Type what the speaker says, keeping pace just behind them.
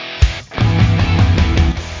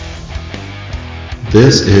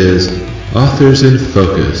This is Authors in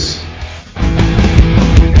Focus.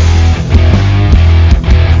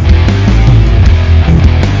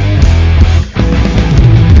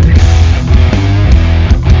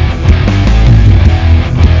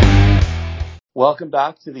 Welcome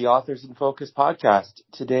back to the Authors in Focus podcast.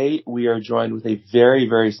 Today we are joined with a very,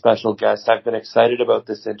 very special guest. I've been excited about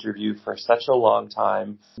this interview for such a long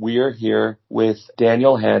time. We are here with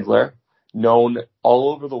Daniel Handler, known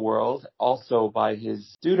all over the world, also by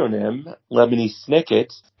his pseudonym, Lemony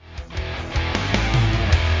Snicket.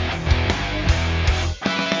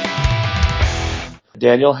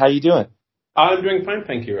 Daniel, how you doing? I'm doing fine,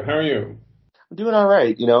 thank you. How are you? I'm doing all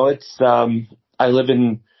right. I live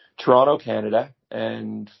in Toronto, Canada,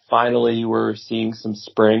 and finally we're seeing some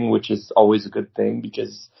spring, which is always a good thing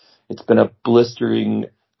because it's been a blistering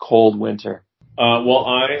cold winter. Well,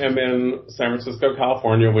 I am in San Francisco,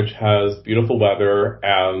 California, which has beautiful weather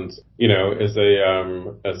and, is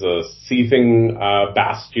a seething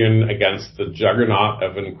bastion against the juggernaut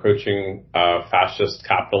of encroaching fascist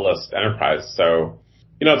capitalist enterprise. So,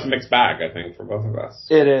 it's a mixed bag, I think, for both of us.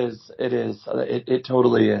 It is. It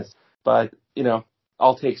totally is. But,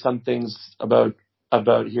 I'll take some things about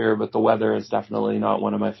here, but the weather is definitely not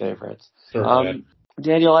one of my favorites. Certainly.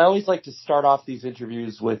 Daniel, I always like to start off these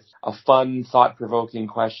interviews with a fun, thought-provoking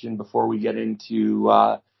question before we get into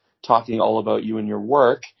talking all about you and your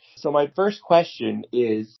work. So my first question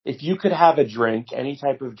is, if you could have a drink, any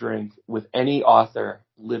type of drink, with any author,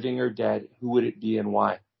 living or dead, who would it be and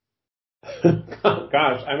why?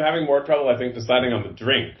 Gosh, I'm having more trouble, I think, deciding on the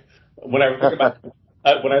drink. When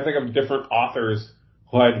I think of different authors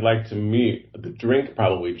who I'd like to meet, the drink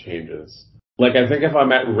probably changes. Like, I think if I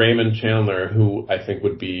met Raymond Chandler, who I think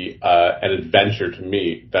would be an adventure to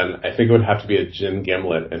meet, then I think it would have to be a gin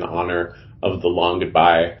gimlet in honor of The Long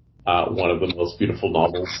Goodbye, one of the most beautiful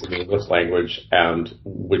novels in the English language, and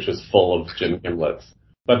which is full of gin gimlets.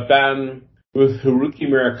 But then with Haruki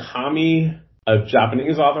Murakami, a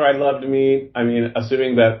Japanese author I'd love to meet, I mean,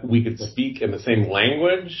 assuming that we could speak in the same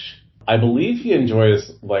language, I believe he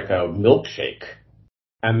enjoys like a milkshake.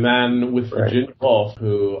 And then with Virginia Woolf,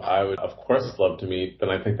 who I would, of course, love to meet,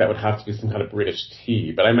 then I think that would have to be some kind of British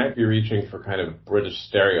tea. But I might be reaching for kind of British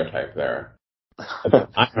stereotype there.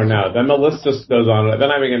 I don't know. Then the list just goes on.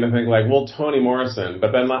 Then I begin to think like, well, Toni Morrison.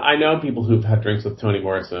 But then I know people who've had drinks with Toni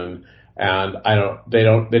Morrison, and they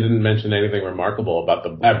didn't mention anything remarkable about the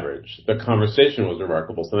beverage. The conversation was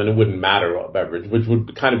remarkable, so then it wouldn't matter what beverage, which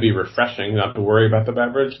would kind of be refreshing not to worry about the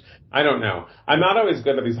beverage. I don't know. I'm not always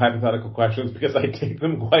good at these hypothetical questions because I take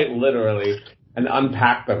them quite literally and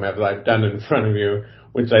unpack them as I've done in front of you,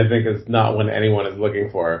 which I think is not what anyone is looking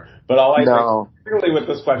for. But think, particularly with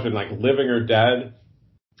this question, like living or dead,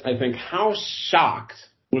 I think how shocked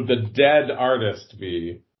would the dead artist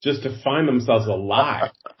be just to find themselves alive?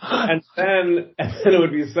 and then it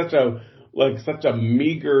would be such a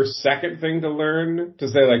meager second thing to learn to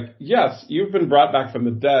say like, yes, you've been brought back from the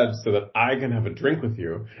dead so that I can have a drink with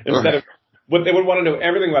you. Instead of what they would want to know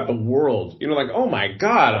everything about the world. Like, oh my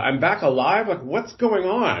God, I'm back alive? Like, what's going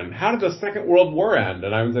on? How did the Second World War end?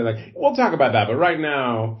 And I would say like, we'll talk about that, but right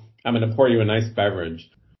now I'm going to pour you a nice beverage.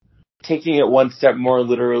 Taking it one step more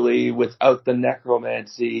literally, without the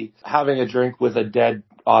necromancy, having a drink with a dead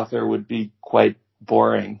author would be quite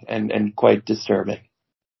boring and quite disturbing.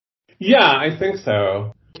 Yeah, I think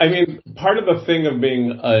so. I mean, part of the thing of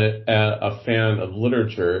being a fan of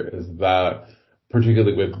literature is that,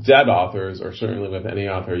 particularly with dead authors, or certainly with any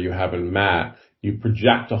author you haven't met, you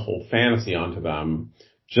project a whole fantasy onto them,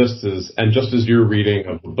 just as your reading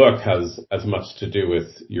of the book has as much to do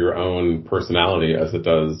with your own personality as it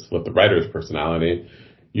does with the writer's personality.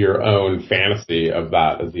 Your own fantasy of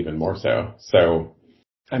that is even more so. So,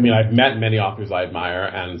 I mean, I've met many authors I admire,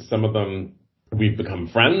 and some of them we've become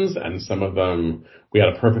friends, and some of them we had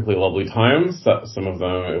a perfectly lovely time. So, some of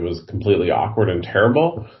them it was completely awkward and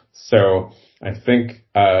terrible. So I think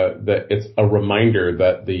that it's a reminder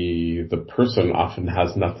that the person often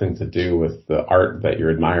has nothing to do with the art that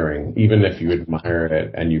you're admiring, even if you admire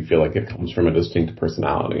it and you feel like it comes from a distinct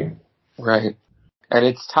personality. Right. And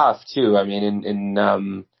it's tough too. I mean,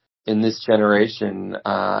 in this generation,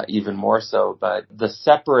 even more so, but the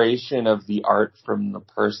separation of the art from the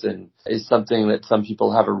person is something that some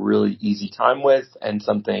people have a really easy time with, and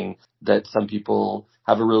something that some people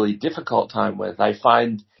have a really difficult time with. I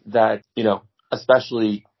find that,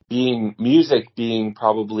 especially music being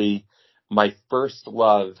probably my first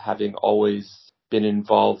love, having always been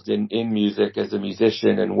involved in music as a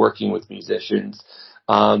musician and working with musicians,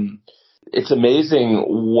 it's amazing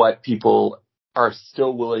what people are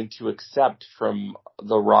still willing to accept from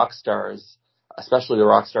the rock stars, especially the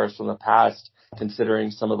rock stars from the past,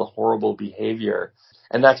 considering some of the horrible behavior.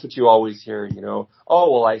 And that's what you always hear,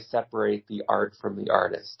 oh, well, I separate the art from the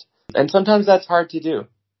artist. And sometimes that's hard to do.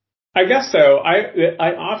 I guess so.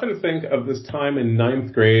 I often think of this time in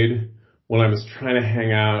ninth grade when I was trying to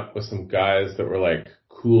hang out with some guys that were like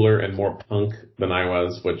cooler and more punk than I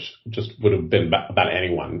was, which just would have been about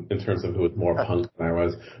anyone in terms of who was more punk than I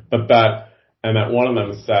was. But that one of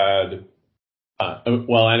them said,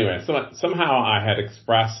 somehow I had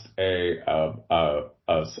expressed a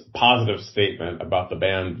positive statement about the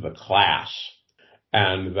band The Clash,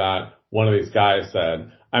 and that one of these guys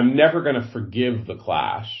said, I'm never going to forgive The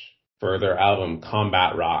Clash for their album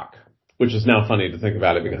Combat Rock, which is now funny to think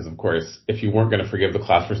about it because, of course, if you weren't going to forgive The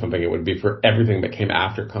Clash for something, it would be for everything that came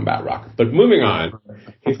after Combat Rock. But moving on,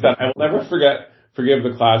 he said, I will never forgive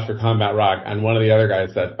The Clash for Combat Rock. And one of the other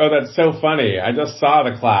guys said, oh, that's so funny. I just saw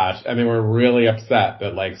The Clash and they were really upset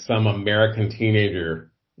that like some American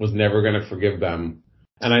teenager was never going to forgive them.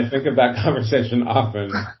 And I think of that conversation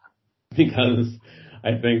often because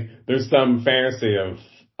I think there's some fantasy of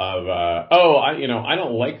I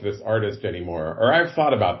don't like this artist anymore, or I've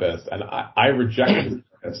thought about this and I reject this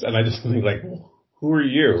artist, and I just think like, who are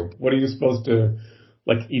you? What are you supposed to,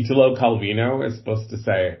 like Italo Calvino is supposed to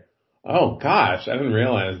say, oh gosh, I didn't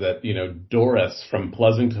realize that, Doris from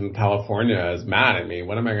Pleasanton, California is mad at me.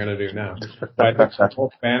 What am I going to do now? But I think the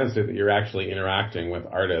whole fantasy that you're actually interacting with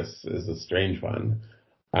artists is a strange one.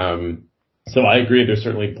 So I agree. There's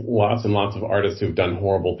certainly lots and lots of artists who've done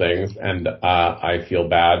horrible things, and I feel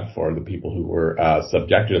bad for the people who were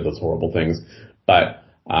subjected to those horrible things. But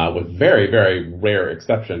with very, very rare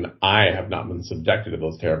exception, I have not been subjected to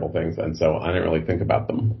those terrible things, and so I don't really think about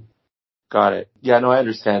them. Got it. Yeah, no, I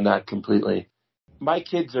understand that completely. My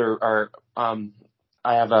kids are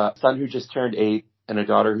I have a son who just turned 8 and a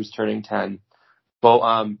daughter who's turning 10.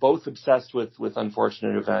 Both obsessed with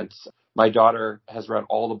unfortunate events. My daughter has read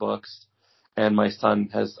all the books, and my son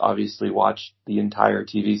has obviously watched the entire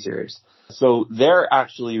TV series. So they're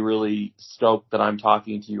actually really stoked that I'm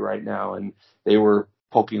talking to you right now, and they were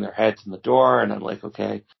poking their heads in the door, and I'm like,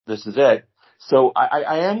 okay, this is it. So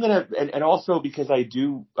I am going to, and also because I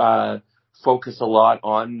do focus a lot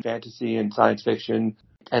on fantasy and science fiction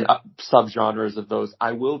and subgenres of those,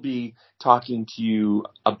 I will be talking to you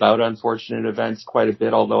about unfortunate events quite a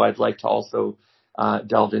bit, although I'd like to also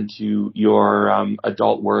delve into your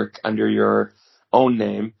adult work under your own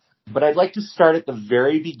name. But I'd like to start at the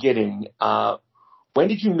very beginning. When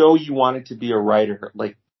did you know you wanted to be a writer?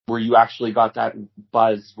 Like, where you actually got that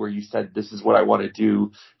buzz where you said, this is what I want to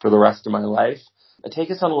do for the rest of my life?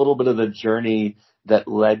 Take us on a little bit of the journey that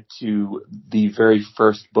led to the very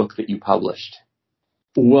first book that you published.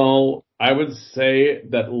 Well, I would say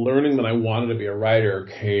that learning that I wanted to be a writer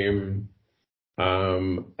came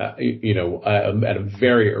at a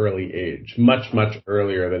very early age, much, much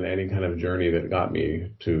earlier than any kind of journey that got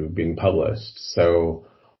me to being published. So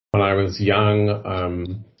when I was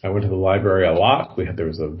young, I went to the library a lot. There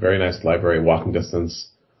was a very nice library walking distance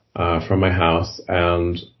from my house,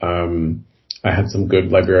 and I had some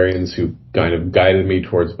good librarians who kind of guided me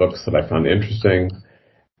towards books that I found interesting.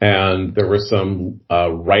 And there were some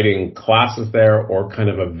writing classes there or kind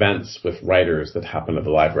of events with writers that happened at the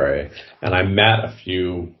library. And I met a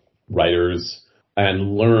few writers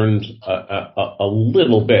and learned a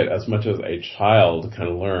little bit, as much as a child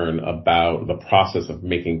can learn, about the process of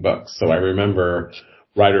making books. So I remember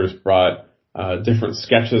writers brought different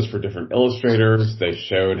sketches for different illustrators. They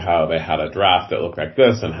showed how they had a draft that looked like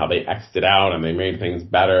this and how they X'd it out and they made things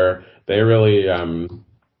better.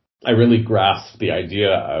 I really grasped the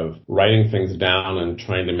idea of writing things down and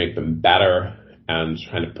trying to make them better and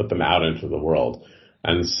trying to put them out into the world.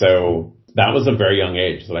 And so that was a very young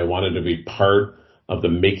age that I wanted to be part of the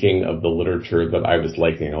making of the literature that I was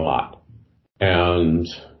liking a lot. And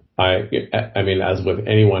I mean, as with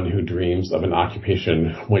anyone who dreams of an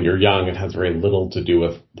occupation when you're young, it has very little to do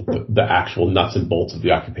with the actual nuts and bolts of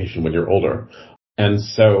the occupation when you're older. And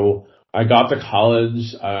so I got to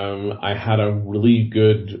college. I had a really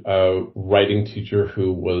good writing teacher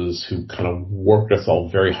who kind of worked us all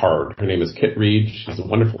very hard. Her name is Kit Reed. She's a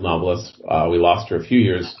wonderful novelist. We lost her a few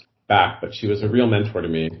years back, but she was a real mentor to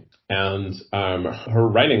me. And her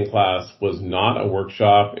writing class was not a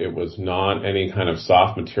workshop. It was not any kind of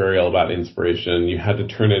soft material about inspiration. You had to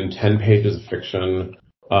turn in 10 pages of fiction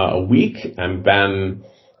a week and then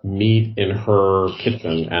meet in her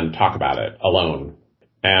kitchen and talk about it alone.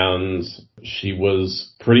 And she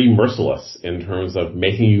was pretty merciless in terms of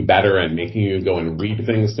making you better and making you go and read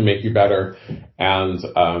things to make you better. And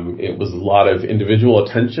it was a lot of individual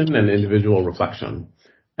attention and individual reflection.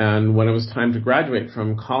 And when it was time to graduate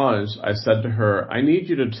from college, I said to her, I need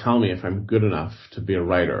you to tell me if I'm good enough to be a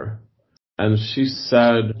writer. And she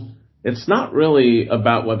said, it's not really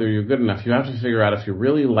about whether you're good enough. You have to figure out if you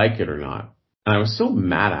really like it or not. And I was so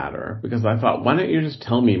mad at her because I thought, why don't you just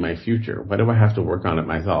tell me my future? Why do I have to work on it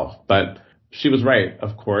myself? But she was right,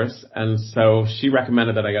 of course. And so she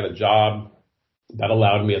recommended that I get a job that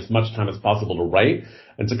allowed me as much time as possible to write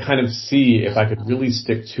and to kind of see if I could really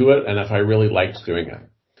stick to it and if I really liked doing it.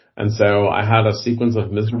 And so I had a sequence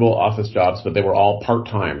of miserable office jobs, but they were all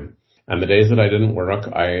part-time. And the days that I didn't work,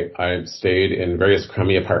 I stayed in various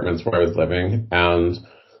crummy apartments where I was living and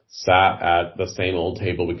sat at the same old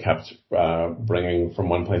table we kept bringing from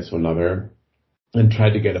one place to another and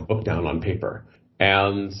tried to get a book down on paper.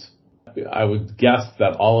 And I would guess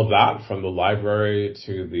that all of that, from the library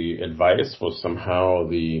to the advice, was somehow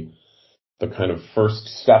the kind of first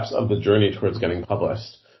steps of the journey towards getting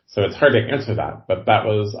published. So it's hard to answer that, but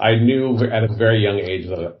I knew at a very young age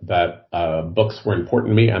that books were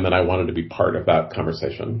important to me and that I wanted to be part of that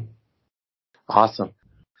conversation. Awesome.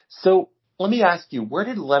 So let me ask you, where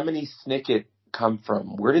did Lemony Snicket come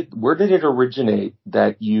from? Where did it originate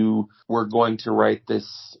that you were going to write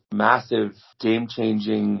this massive,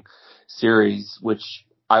 game-changing series, which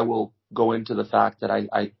I will go into the fact that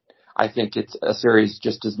I think it's a series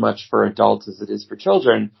just as much for adults as it is for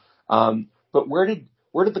children. But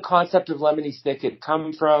where did the concept of Lemony Snicket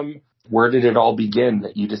come from? Where did it all begin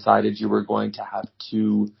that you decided you were going to have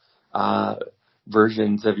two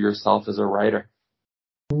versions of yourself as a writer?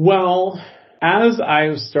 Well, as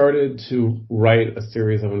I started to write a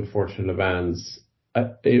series of unfortunate events,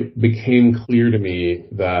 it became clear to me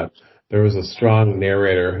that there was a strong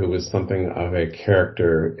narrator who was something of a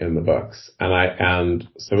character in the books. And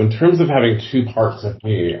so in terms of having two parts of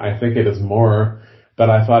me, I think it is more that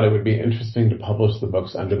I thought it would be interesting to publish the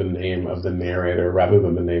books under the name of the narrator rather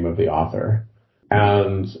than the name of the author.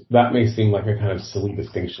 And that may seem like a kind of silly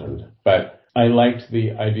distinction, but I liked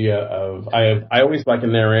the idea of, I always like a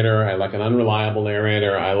narrator. I like an unreliable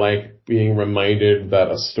narrator. I like being reminded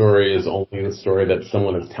that a story is only the story that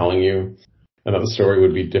someone is telling you, and that the story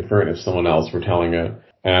would be different if someone else were telling it.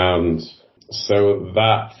 And so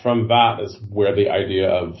from that is where the idea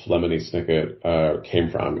of Lemony Snicket came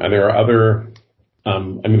from. And there are other,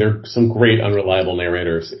 there are some great unreliable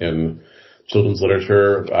narrators in children's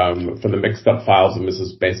literature, from the Mixed Up Files of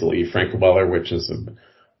Mrs. Basil E. Frankenweller, which is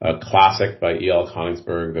a classic by E.L.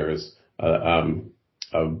 Konigsberg. There's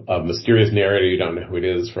a mysterious narrator, you don't know who it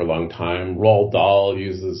is for a long time. Roald Dahl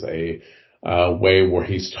uses a way where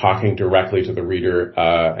he's talking directly to the reader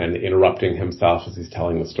and interrupting himself as he's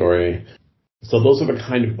telling the story. So those are the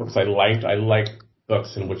kind of books I liked. I liked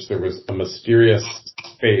books in which there was a mysterious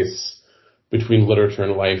space between literature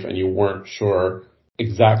and life, and you weren't sure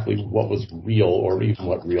exactly what was real or even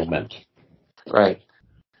what real meant. Right.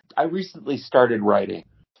 I recently started writing.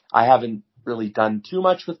 I haven't really done too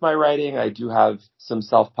much with my writing. I do have some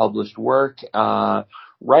self-published work.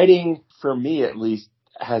 Writing, for me at least,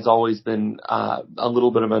 has always been a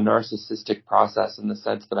little bit of a narcissistic process in the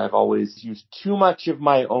sense that I've always used too much of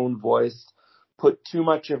my own voice, put too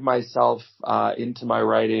much of myself into my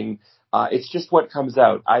writing. It's just what comes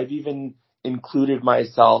out. I've even included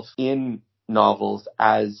myself in novels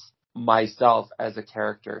as myself as a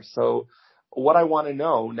character. So what I want to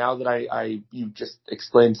know, now that you just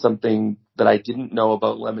explained something that I didn't know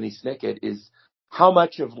about Lemony Snicket, is how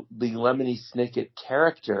much of the Lemony Snicket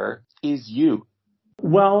character is you?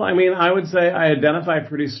 Well, I would say I identify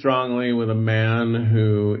pretty strongly with a man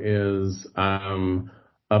who is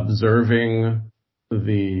observing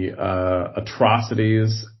the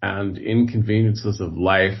atrocities and inconveniences of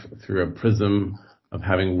life through a prism of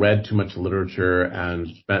having read too much literature and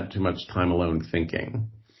spent too much time alone thinking.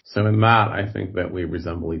 So in that, I think that we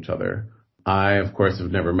resemble each other. I, of course,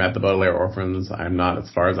 have never met the Baudelaire Orphans. I'm not, as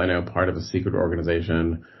far as I know, part of a secret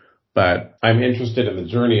organization. But I'm interested in the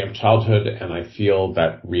journey of childhood, and I feel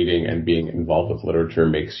that reading and being involved with literature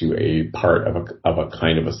makes you a part of a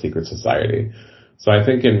kind of a secret society. So I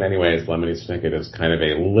think in many ways, Lemony Snicket is kind of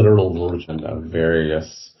a literal version of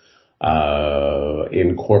various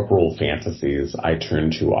incorporeal fantasies I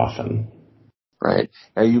turn to often. Right.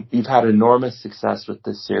 Now you've had enormous success with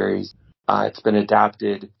this series. It's been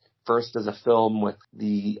adapted first as a film with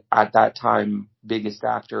the, at that time, biggest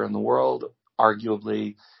actor in the world,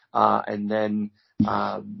 arguably, and then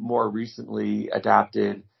more recently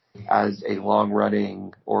adapted as a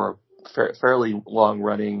long-running or fairly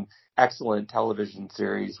long-running excellent television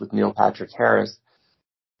series with Neil Patrick Harris.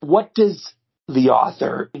 What does the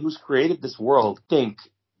author who's created this world think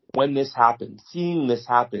when this happens, seeing this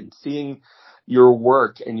happen, seeing your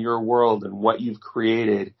work and your world and what you've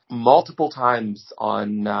created multiple times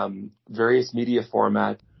on various media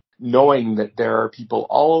formats, knowing that there are people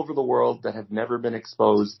all over the world that have never been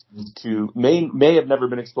exposed to, may have never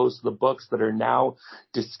been exposed to the books, that are now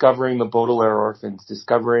discovering the Baudelaire orphans,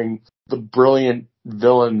 discovering the brilliant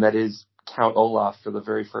villain that is Count Olaf for the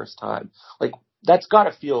very first time. Like, that's got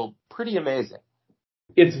to feel pretty amazing.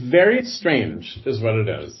 It's very strange, is what it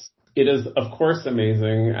is. It is, of course,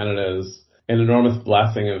 amazing, and it is an enormous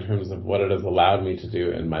blessing in terms of what it has allowed me to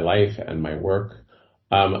do in my life and my work.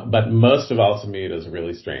 But most of all, to me, it is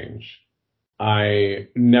really strange. I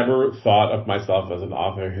never thought of myself as an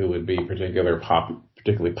author who would be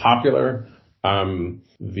particularly popular.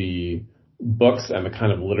 The books and the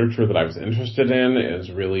kind of literature that I was interested in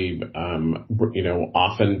is really,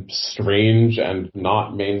 often strange and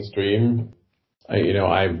not mainstream.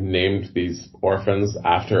 I've named these orphans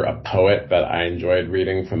after a poet that I enjoyed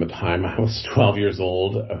reading from the time I was 12 years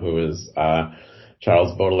old, who is,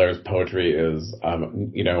 Charles Baudelaire's poetry is,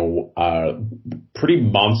 pretty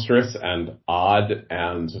monstrous and odd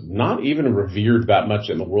and not even revered that much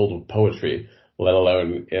in the world of poetry, let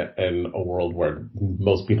alone in a world where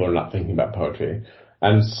most people are not thinking about poetry.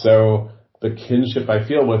 And so the kinship I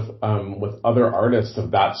feel with other artists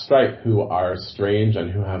of that stripe who are strange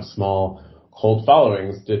and who have small cult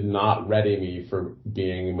followings did not ready me for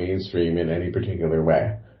being mainstream in any particular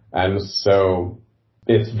way. And so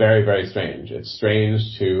it's very, very strange. It's strange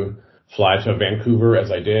to fly to Vancouver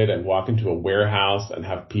as I did and walk into a warehouse and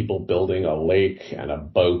have people building a lake and a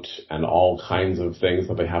boat and all kinds of things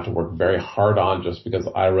that they have to work very hard on just because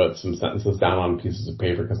I wrote some sentences down on pieces of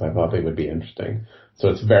paper because I thought they would be interesting. So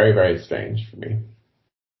it's very, very strange for me.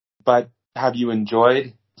 But have you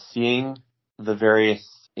enjoyed seeing the various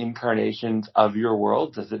incarnations of your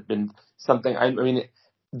world? Has it been something, I mean,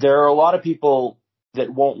 there are a lot of people that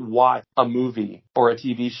won't watch a movie or a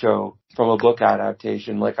TV show from a book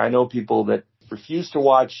adaptation. Like, I know people that refuse to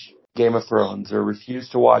watch Game of Thrones or refuse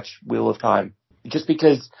to watch Wheel of Time just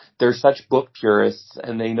because they're such book purists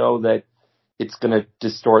and they know that it's going to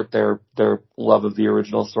distort their love of the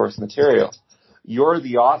original source material. You're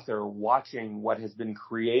the author watching what has been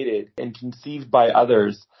created and conceived by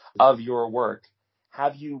others of your work.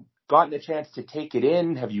 Have you gotten a chance to take it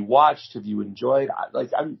in? Have you watched? Have you enjoyed?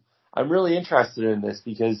 I'm really interested in this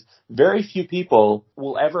because very few people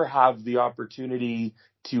will ever have the opportunity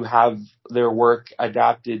to have their work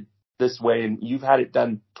adapted this way, and you've had it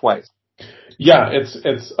done twice. Yeah,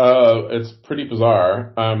 it's pretty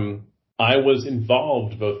bizarre. I was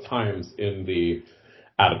involved both times in the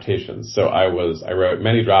adaptations. So I wrote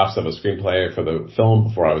many drafts of a screenplay for the film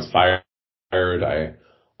before I was fired. I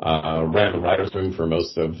ran the writer's room for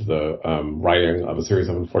most of the writing of a series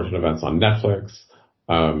of unfortunate events on Netflix.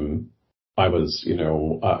 I was,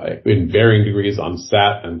 in varying degrees on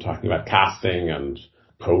set and talking about casting and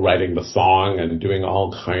co-writing the song and doing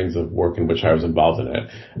all kinds of work in which I was involved in it.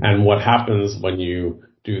 And what happens when you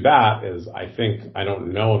do that is, I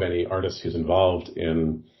don't know of any artist who's involved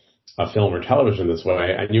in a film or television this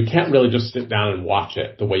way, and you can't really just sit down and watch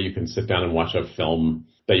it the way you can sit down and watch a film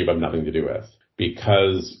that you have nothing to do with.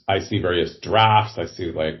 Because I see various drafts, I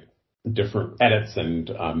see like different edits and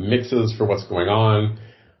mixes for what's going on.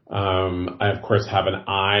 I of course have an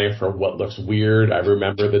eye for what looks weird. I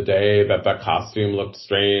remember the day that the costume looked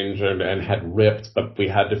strange and had ripped, but we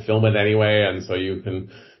had to film it anyway. And so you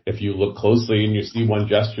can, if you look closely and you see one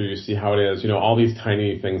gesture, you see how it is, all these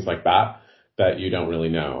tiny things like that you don't really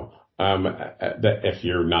know, that if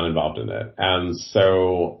you're not involved in it. And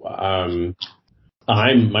so,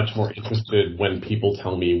 I'm much more interested when people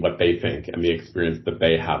tell me what they think and the experience that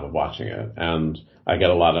they have of watching it. And I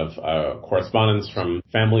get a lot of correspondence from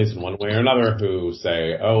families in one way or another who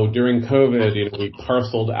say, oh, during COVID, we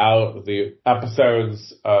parceled out the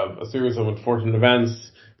episodes of a series of unfortunate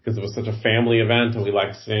events because it was such a family event and we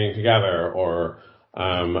liked staying together. Or,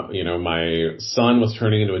 my son was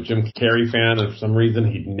turning into a Jim Carrey fan, and for some reason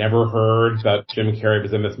he'd never heard that Jim Carrey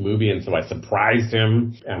was in this movie, and so I surprised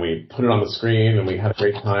him, and we put it on the screen, and we had a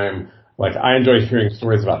great time. Like, I enjoy hearing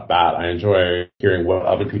stories about that. I enjoy hearing what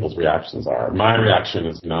other people's reactions are. My reaction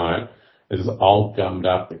is all gummed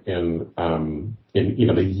up in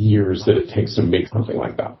the years that it takes to make something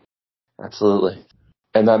like that. Absolutely.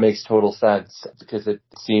 And that makes total sense because it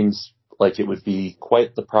seems like it would be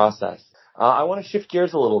quite the process. I want to shift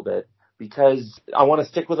gears a little bit because I want to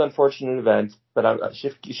stick with unfortunate events, but I'm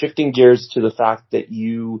shifting gears to the fact that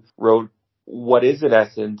you wrote what is in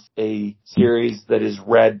essence a series that is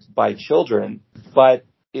read by children, but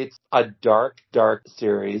it's a dark, dark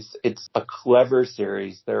series. It's a clever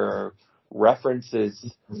series. There are references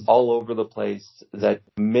all over the place that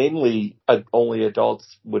mainly only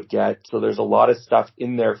adults would get. So there's a lot of stuff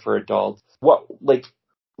in there for adults. What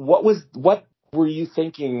were you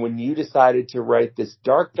thinking when you decided to write this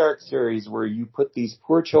dark series where you put these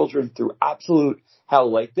poor children through absolute hell?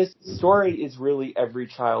 Like, this story is really every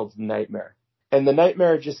child's nightmare. And the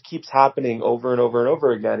nightmare just keeps happening over and over and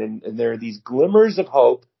over again. And there are these glimmers of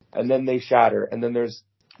hope, and then they shatter. And then there's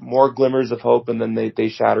more glimmers of hope, and then they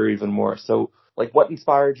shatter even more. So, like, what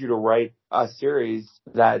inspired you to write a series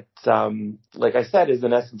that, like I said, is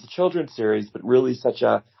in essence a children's series, but really such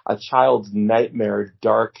a child's nightmare,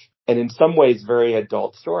 dark, and in some ways very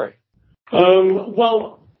adult story?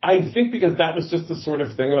 Well, I think because that was just the sort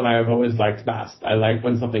of thing that I have always liked best. I like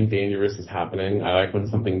when something dangerous is happening. I like when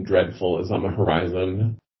something dreadful is on the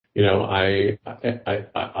horizon. You know, I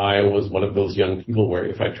was one of those young people where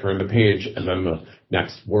if I turned the page and then the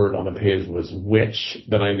next word on the page was witch,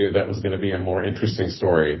 then I knew that was going to be a more interesting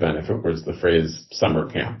story than if it was the phrase summer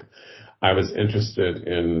camp. I was interested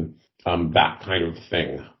in that kind of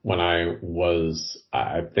thing. When I was,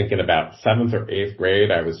 I think in about 7th or 8th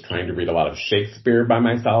grade, I was trying to read a lot of Shakespeare by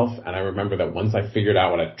myself. And I remember that once I figured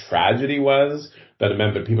out what a tragedy was, that it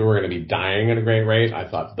meant that people were going to be dying at a great rate. I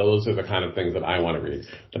thought those are the kind of things that I want to read.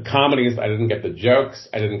 The comedies, I didn't get the jokes.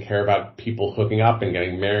 I didn't care about people hooking up and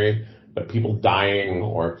getting married, but people dying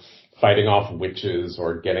or fighting off witches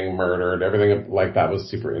or getting murdered, everything like that was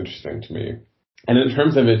super interesting to me. And in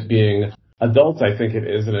terms of it being adults, I think it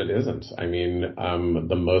is and it isn't. I mean,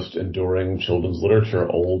 the most enduring children's literature,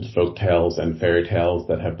 old folk tales and fairy tales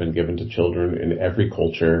that have been given to children in every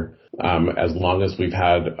culture, as long as we've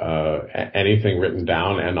had anything written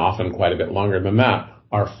down, and often quite a bit longer than that,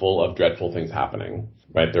 are full of dreadful things happening.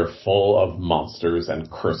 Right? They're full of monsters and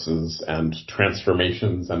curses and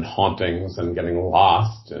transformations and hauntings and getting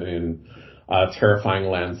lost in terrifying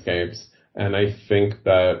landscapes. And I think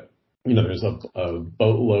that, you know, there's a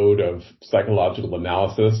boatload of psychological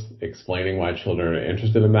analysis explaining why children are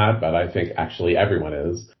interested in that, but I think actually everyone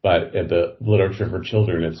is. But in the literature for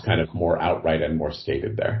children, it's kind of more outright and more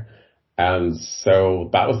stated there. And so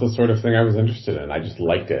that was the sort of thing I was interested in. I just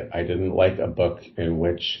liked it. I didn't like a book in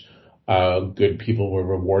which good people were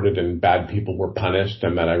rewarded and bad people were punished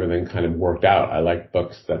and that everything kind of worked out. I liked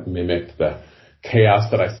books that mimicked the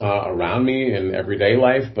chaos that I saw around me in everyday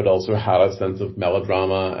life, but also had a sense of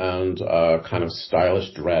melodrama and kind of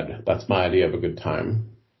stylish dread. That's my idea of a good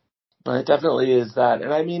time. It definitely is that.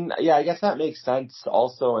 And I mean, yeah, I guess that makes sense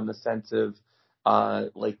also in the sense of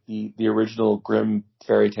like the original Grimm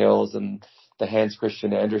fairy tales and the Hans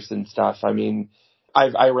Christian Andersen stuff. I mean,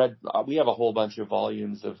 I read, we have a whole bunch of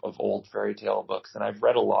volumes of old fairy tale books, and I've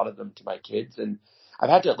read a lot of them to my kids, and I've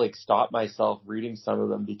had to like stop myself reading some of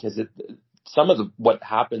them because some of what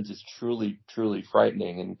happens is truly, truly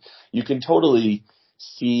frightening. And you can totally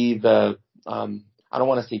see the, I don't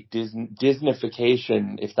want to say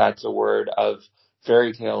Disneyfication, if that's a word, of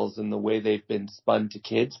fairy tales and the way they've been spun to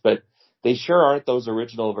kids, but they sure aren't those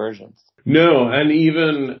original versions. No, and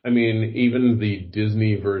even the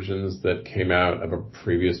Disney versions that came out of a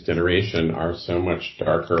previous generation are so much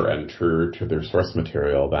darker and truer to their source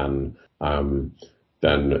material than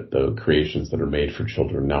the creations that are made for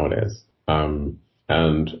children nowadays. And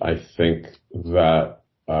I think that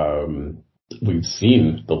we've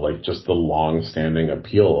seen just the long-standing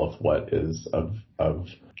appeal of what is of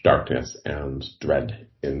darkness and dread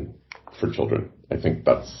for children. I think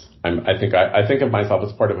I think of myself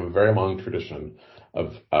as part of a very long tradition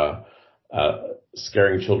of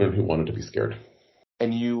scaring children who wanted to be scared.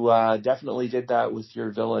 And you definitely did that with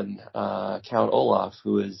your villain, Count Olaf,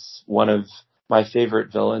 who is one of my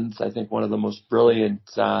favorite villains. I think one of the most brilliant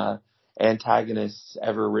antagonists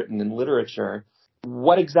ever written in literature.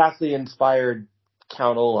 What exactly inspired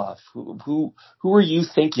Count Olaf? Who were you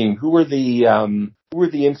thinking? Who were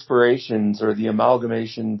the inspirations or the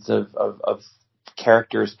amalgamations of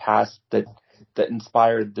characters past that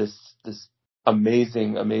inspired this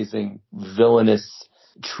amazing villainous,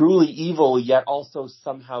 truly evil yet also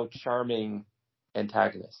somehow charming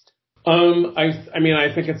antagonist?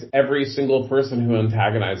 I think it's every single person who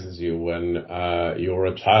antagonizes you when you're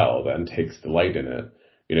a child and takes delight in it.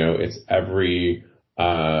 You know, it's every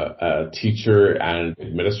teacher and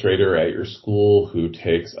administrator at your school who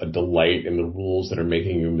takes a delight in the rules that are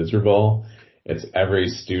making you miserable. It's every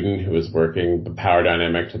student who is working the power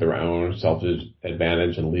dynamic to their own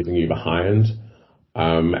self-advantage and leaving you behind.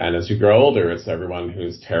 And as you grow older, it's everyone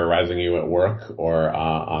who's terrorizing you at work or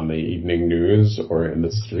on the evening news or in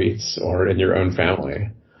the streets or in your own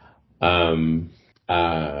family.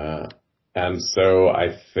 And so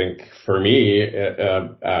I think for me,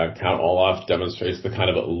 Count Olaf demonstrates the kind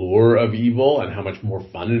of allure of evil and how much more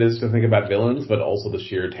fun it is to think about villains, but also the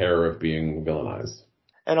sheer terror of being villainized.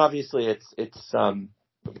 And obviously it's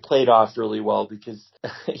played off really well because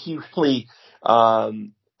he really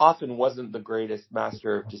often wasn't the greatest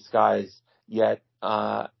master of disguise, yet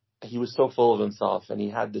he was so full of himself, and he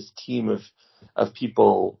had this team of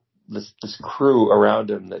people, this crew around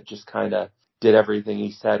him that just kind of did everything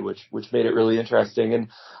he said, which made it really interesting. And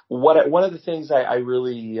one of the things I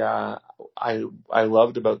really I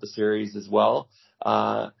loved about the series as well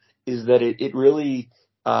is that it really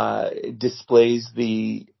displays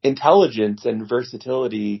the intelligence and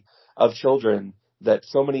versatility of children that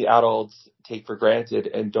so many adults take for granted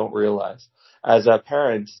and don't realize. As a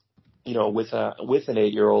parent, with an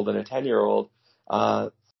 8-year-old and a 10-year-old,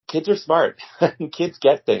 kids are smart. Kids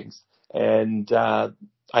get things. And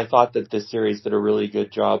I thought that this series did a really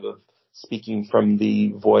good job of speaking from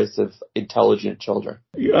the voice of intelligent children.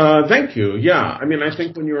 Thank you. Yeah. I mean, I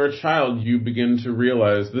think when you're a child, you begin to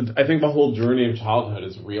realize that I think the whole journey of childhood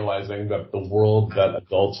is realizing that the world that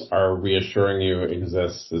adults are reassuring you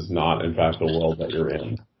exists is not, in fact, the world that you're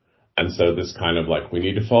in. And so this kind of like, we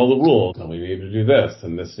need to follow the rules and we need to do this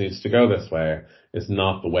and this needs to go this way is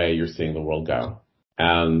not the way you're seeing the world go.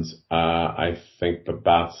 And I think that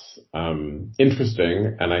that's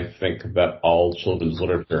interesting, and I think that all children's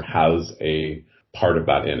literature has a part of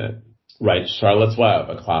that in it. Right, Charlotte's Web,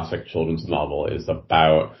 a classic children's novel, is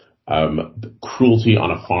about cruelty on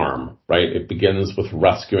a farm, right? It begins with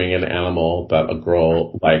rescuing an animal that a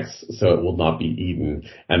girl likes so it will not be eaten,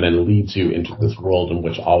 and then leads you into this world in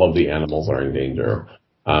which all of the animals are in danger.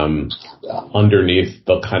 Underneath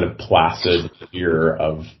the kind of placid fear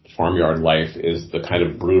of farmyard life is the kind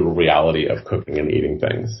of brutal reality of cooking and eating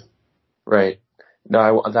things. Right.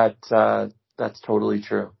 No, that's totally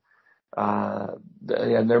true.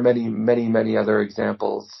 And there are many other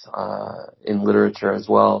examples in literature as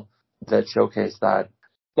well that showcase that.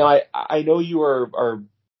 Now, I know you are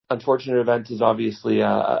Unfortunate Events is obviously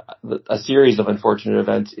a series of unfortunate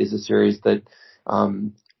events is a series that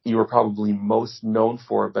you were probably most known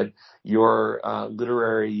for, but your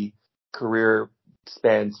literary career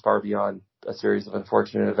spans far beyond a series of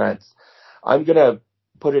unfortunate events. I'm going to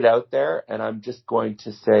put it out there, and I'm just going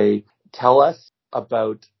to say, tell us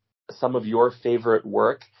about some of your favorite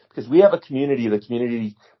work, because we have my community that's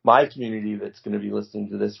going to be listening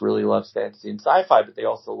to this really loves fantasy and sci-fi, but they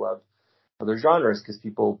also love other genres because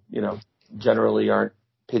people, generally aren't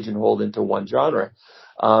pigeonholed into one genre.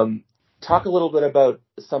 Talk a little bit about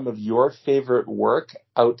some of your favorite work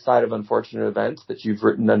outside of Unfortunate Events that you've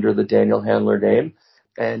written under the Daniel Handler name,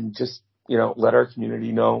 and just, let our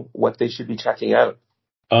community know what they should be checking out.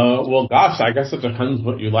 Well, gosh, I guess it depends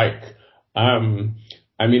what you like. I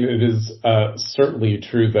mean, it is certainly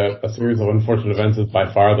true that a series of unfortunate events is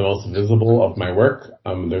by far the most visible of my work.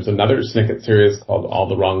 There's another Snicket series called All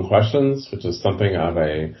the Wrong Questions, which is something of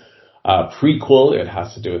a prequel. It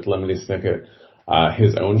has to do with Lemony Snicket,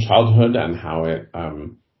 his own childhood and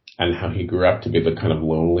how he grew up to be the kind of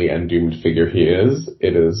lonely and doomed figure he is.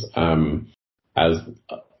 It is as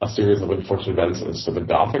a series of unfortunate events is sort of a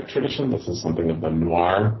Gothic tradition. This is something of the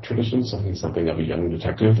noir tradition, so he's something of a young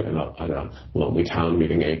detective in a lonely town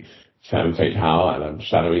meeting a femme fatale and a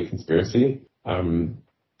shadowy conspiracy.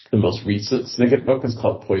 The most recent Snicket book is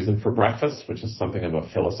called Poison for Breakfast, which is something of a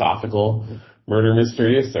philosophical murder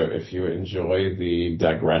mystery. So if you enjoy the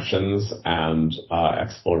digressions and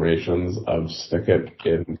explorations of Snicket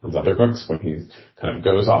in his other books when he kind of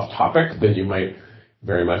goes off topic, then you might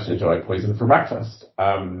very much enjoy Poison for Breakfast.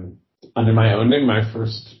 Under my own name, my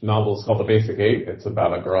first novel is called The Basic Eight. It's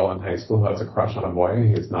about a girl in high school who has a crush on a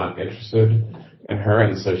boy. He's not interested in her,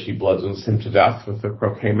 and so she bludgeons him to death with a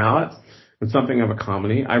croquet mallet. It's something of a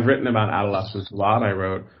comedy. I've written about adolescence a lot. I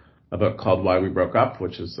wrote a book called Why We Broke Up,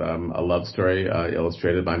 which is a love story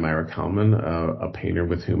illustrated by Myra Kalman, a painter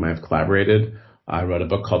with whom I've collaborated. I wrote a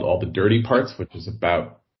book called All the Dirty Parts, which is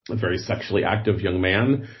about a very sexually active young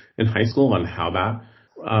man in high school and how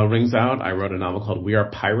that rings out. I wrote a novel called We Are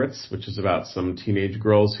Pirates, which is about some teenage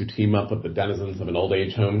girls who team up with the denizens of an old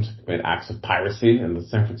age home to commit acts of piracy in the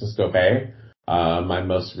San Francisco Bay. My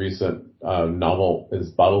most recent novel is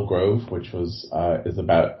Bottle Grove, which is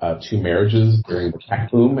about two marriages during the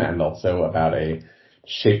tech boom, and also about a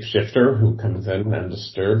shapeshifter who comes in and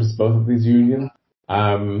disturbs both of these unions.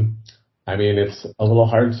 I mean, it's a little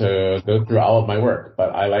hard to go through all of my work,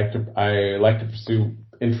 but I like to pursue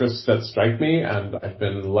interests that strike me, and I've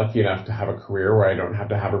been lucky enough to have a career where I don't have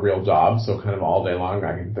to have a real job, so kind of all day long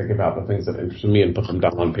I can think about the things that interest me and put them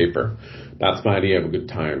down on paper. That's my idea of a good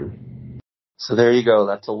time. So there you go.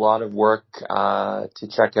 That's a lot of work to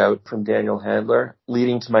check out from Daniel Handler.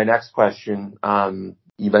 Leading to my next question,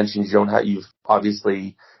 you mentioned you've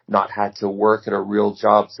obviously not had to work at a real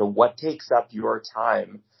job. So what takes up your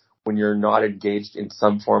time when you're not engaged in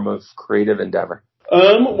some form of creative endeavor?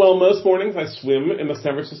 Well, most mornings I swim in the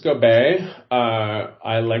San Francisco Bay.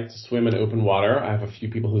 I like to swim in open water. I have a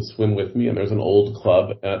few people who swim with me, and there's an old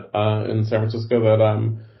club in San Francisco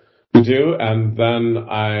that we do. And then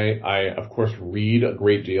I of course read a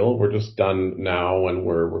great deal. We're just done now when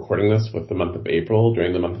we're recording this with the month of April.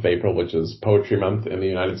 During the month of April, which is Poetry Month in the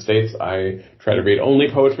United States, I try to read only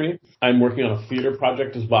poetry. I'm working on a theater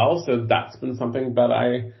project as well, so that's been something that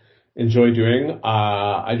I enjoy doing.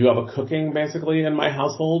 I do all the cooking basically in my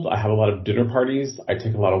household. I have a lot of dinner parties. I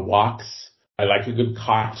take a lot of walks. I like a good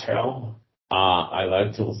cocktail. I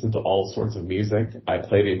like to listen to all sorts of music. I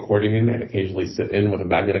play the accordion and occasionally sit in with the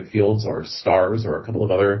Magnetic Fields or Stars or a couple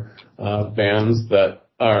of other bands that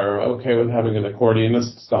are okay with having an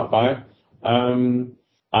accordionist stop by.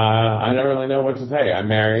 I don't really know what to say. I'm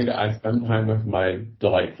married. I spend time with my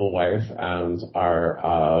delightful wife and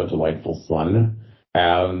our delightful son.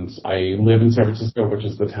 And I live in San Francisco, which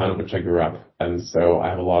is the town in which I grew up. And so I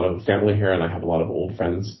have a lot of family here and I have a lot of old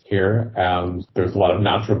friends here. And there's a lot of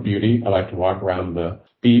natural beauty. I like to walk around the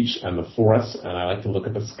beach and the forest, and I like to look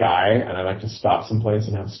at the sky, and I like to stop someplace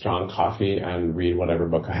and have strong coffee and read whatever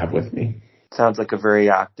book I have with me. Sounds like a very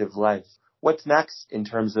active life. What's next in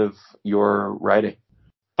terms of your writing?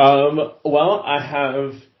 Well, I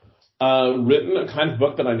have written a kind of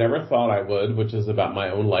book that I never thought I would, which is about my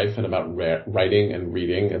own life and about writing and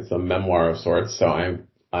reading. It's a memoir of sorts. So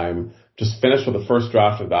I'm just finished with the first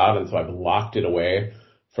draft of that, and so I've locked it away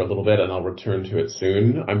for a little bit, and I'll return to it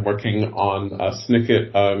soon. I'm working on a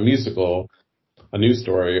Snicket musical, a new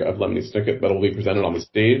story of Lemony Snicket that will be presented on the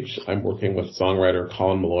stage. I'm working with songwriter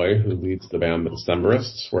Colin Malloy, who leads the band The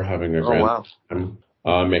Decemberists. We're having a grand time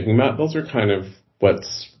making that. Those are kind of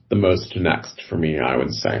what's the most next for me, I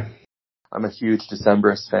would say. I'm a huge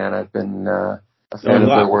Decemberist fan. I've been a fan of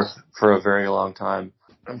their work for a very long time.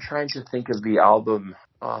 I'm trying to think of the album.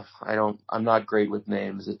 I'm not great with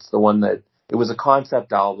names. It's the one that, it was a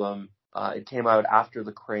concept album. It came out after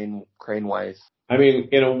the Crane Wife. I mean,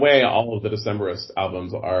 in a way, all of the Decemberist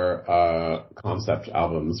albums are concept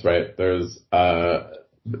albums, right? There's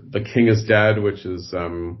The King is Dead, which is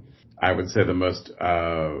I would say the most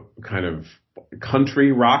kind of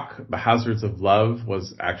country rock. The Hazards of Love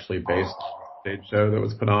was actually based on a stage show that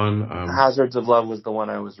was put on. Hazards of Love was the one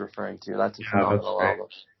I was referring to. That's a phenomenal album.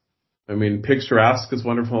 I mean, Picturesque is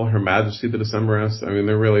wonderful. Her Majesty the Decemberists. I mean,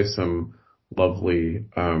 there are really some lovely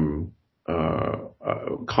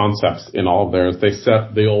concepts in all of theirs. They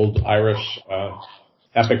set the old Irish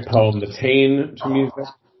epic poem The Tane to music.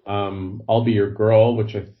 I'll Be Your Girl,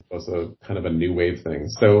 which I think was a kind of a new wave thing.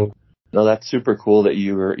 So no, that's super cool that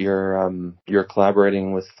you're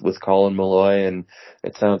collaborating with Colin Malloy, and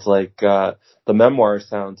it sounds like the memoir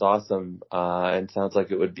sounds awesome, and sounds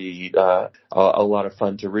like it would be a lot of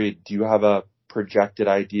fun to read. Do you have a projected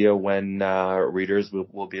idea when readers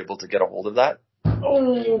will be able to get a hold of that?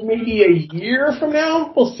 Oh, maybe a year from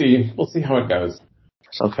now. We'll see. We'll see how it goes.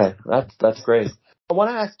 Okay, that's great. I want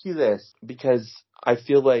to ask you this because I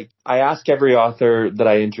feel like I ask every author that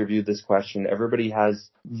I interview this question. Everybody has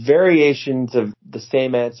variations of the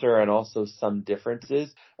same answer and also some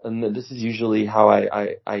differences. And this is usually how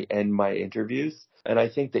I end my interviews. And I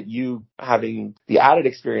think that you, having the added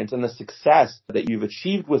experience and the success that you've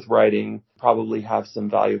achieved with writing, probably have some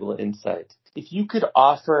valuable insight. If you could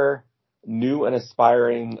offer new and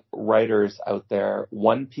aspiring writers out there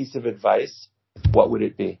one piece of advice, what would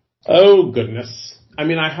it be? Oh, goodness. I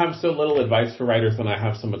mean, I have so little advice for writers and I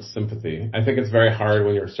have so much sympathy. I think it's very hard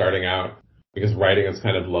when you're starting out because writing is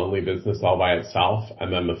kind of lonely business all by itself.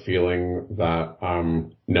 And then the feeling that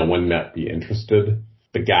no one might be interested,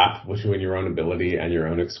 the gap between your own ability and your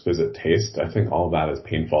own exquisite taste, I think all of that is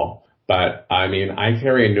painful. But I mean, I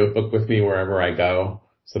carry a notebook with me wherever I go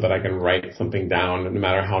so that I can write something down, no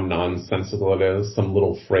matter how nonsensical it is, some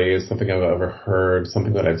little phrase, something I've ever heard,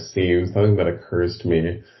 something that I've seen, something that occurs to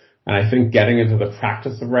me. And I think getting into the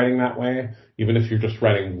practice of writing that way, even if you're just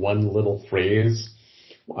writing one little phrase,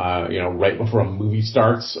 right before a movie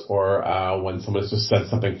starts or when someone's just said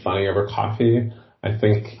something funny over coffee, I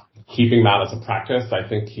think keeping that as a practice, I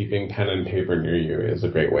think keeping pen and paper near you is a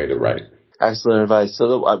great way to write. Excellent advice.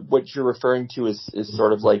 So what you're referring to is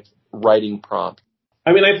sort of like writing prompt.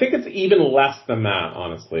 I mean, I think it's even less than that,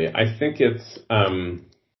 honestly. I think it's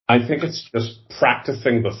just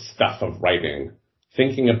practicing the stuff of writing.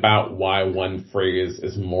 Thinking about why one phrase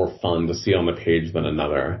is more fun to see on the page than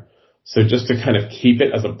another. So just to kind of keep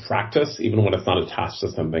it as a practice, even when it's not attached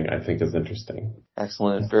to something, I think is interesting.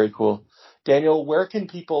 Excellent. Very cool. Daniel, where can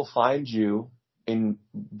people find you in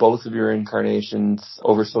both of your incarnations,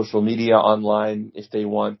 over social media, online, if they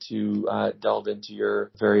want to delve into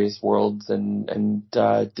your various worlds and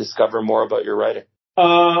discover more about your writing?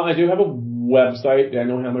 I do have a website,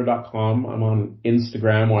 danielhandler.com. I'm on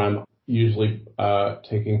Instagram, where I'm usually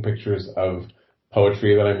taking pictures of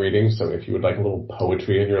poetry that I'm reading. So if you would like a little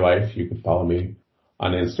poetry in your life, you can follow me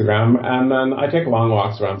on Instagram. And then I take long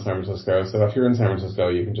walks around San Francisco. So if you're in San Francisco,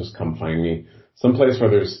 you can just come find me someplace where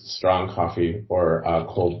there's strong coffee or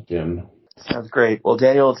cold gin. Sounds great. Well,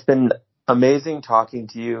 Daniel, it's been amazing talking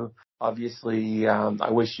to you. Obviously, I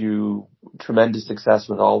wish you tremendous success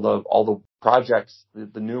with all the projects,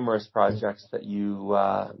 the numerous projects that you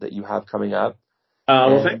have coming up.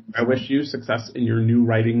 Well, thank you. I wish you success in your new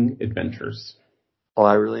writing adventures. Well,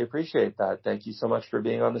 I really appreciate that. Thank you so much for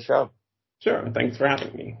being on the show. Sure. Thanks for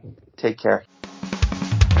having me. Take care.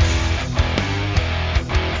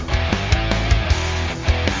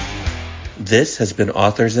 This has been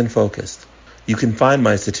Authors in Focus. You can find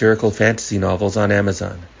my satirical fantasy novels on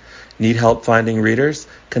Amazon. Need help finding readers?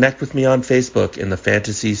 Connect with me on Facebook in the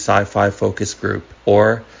Fantasy Sci-Fi Focus group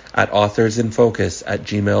or at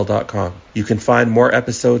authorsinfocus@gmail.com. You can find more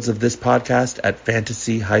episodes of this podcast at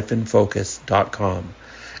fantasy-focus.com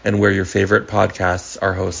and where your favorite podcasts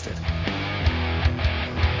are hosted.